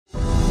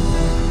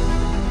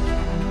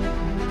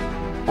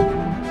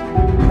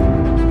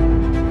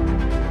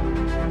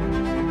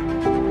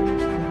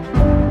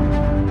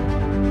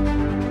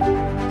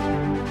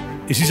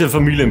Es ist ein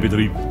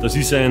Familienbetrieb. Das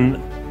ist ein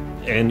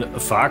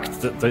Fakt,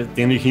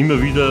 den ich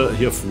immer wieder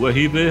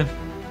hervorhebe.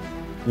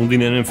 Und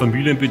in einem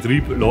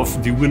Familienbetrieb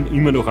laufen die Uhren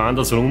immer noch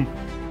andersrum.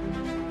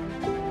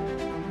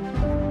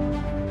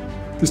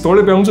 Das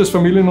Tolle bei uns als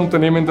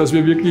Familienunternehmen, dass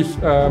wir wirklich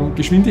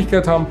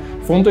Geschwindigkeit haben.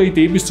 Von der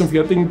Idee bis zum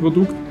fertigen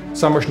Produkt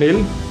sind wir schnell.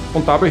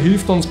 Und dabei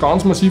hilft uns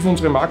ganz massiv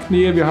unsere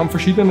Marktnähe. Wir haben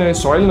verschiedene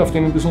Säulen, auf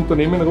denen das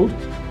Unternehmen ruht.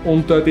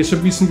 Und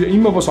deshalb wissen wir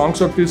immer, was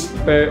angesagt ist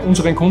bei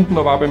unseren Kunden,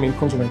 aber auch beim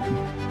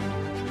Endkonsumenten.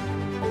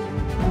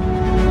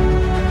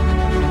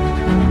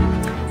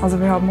 Also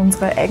wir haben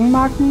unsere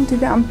Eigenmarken, die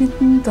wir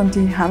anbieten, dann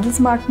die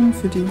Handelsmarken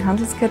für die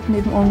Handelsketten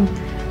eben und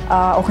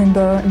auch im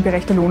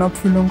Bereich der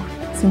Lohnabfüllung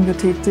sind wir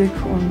tätig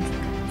und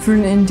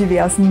füllen in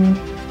diversen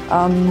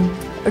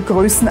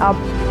Größen ab.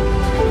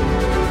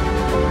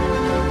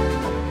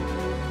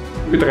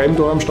 Wir betreiben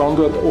da am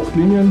Standort 8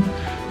 Linien.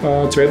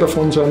 2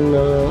 davon sind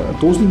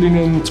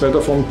Dosenlinien, 2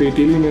 davon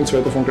PET-Linien,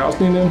 2 davon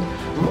Glaslinien.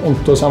 Und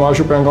da sind wir auch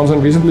schon bei einem ganz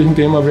wesentlichen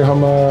Thema. Wir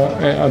haben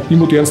die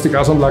modernste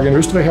Gasanlage in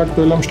Österreich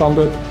aktuell am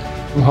Standort.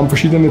 Wir haben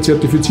verschiedene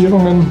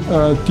Zertifizierungen,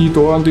 die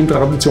da an dem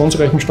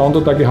traditionsreichen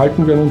Standort auch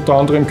gehalten werden. Unter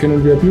anderem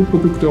können wir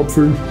Bioprodukte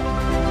abfüllen.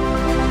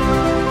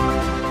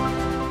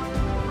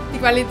 Die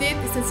Qualität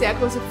ist ein sehr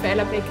großer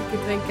Pfeiler bei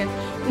Getränke.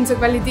 Unser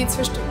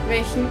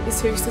Qualitätsversprechen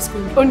ist höchstes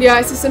Gut. Und ja,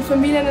 es ist ein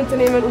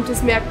Familienunternehmen und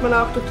das merkt man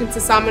auch durch den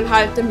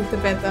Zusammenhalt der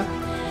Mitarbeiter.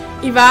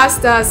 Ich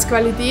weiß, dass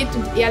Qualität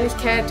und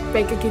Ehrlichkeit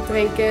bei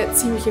Getränke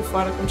ziemlich im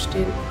Vordergrund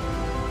stehen.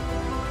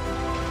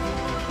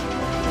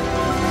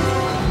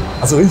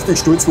 Also richtig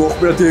stolz machen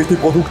wir natürlich die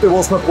Produkte,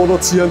 was wir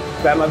produzieren,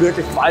 weil wir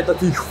wirklich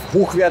qualitativ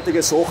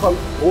hochwertige Sachen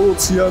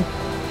produzieren.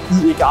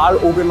 Egal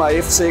ob im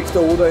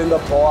AF-Sektor oder in der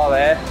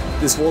Brauerei,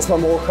 das was wir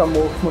machen,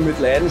 macht man mit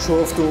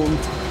Leidenschaft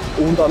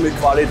und auch mit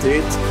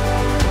Qualität.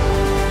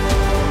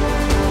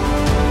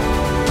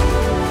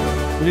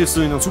 Wenn ich jetzt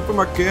in einen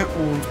Supermarkt gehe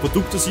und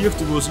Produkte sehe,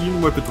 die was ich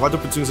mal betreut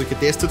habe bzw.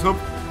 getestet habe,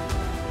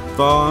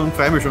 dann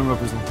freue ich mich schon immer ein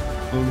bisschen.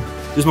 Und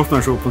das macht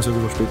man schon ab und zu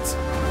wieder stolz.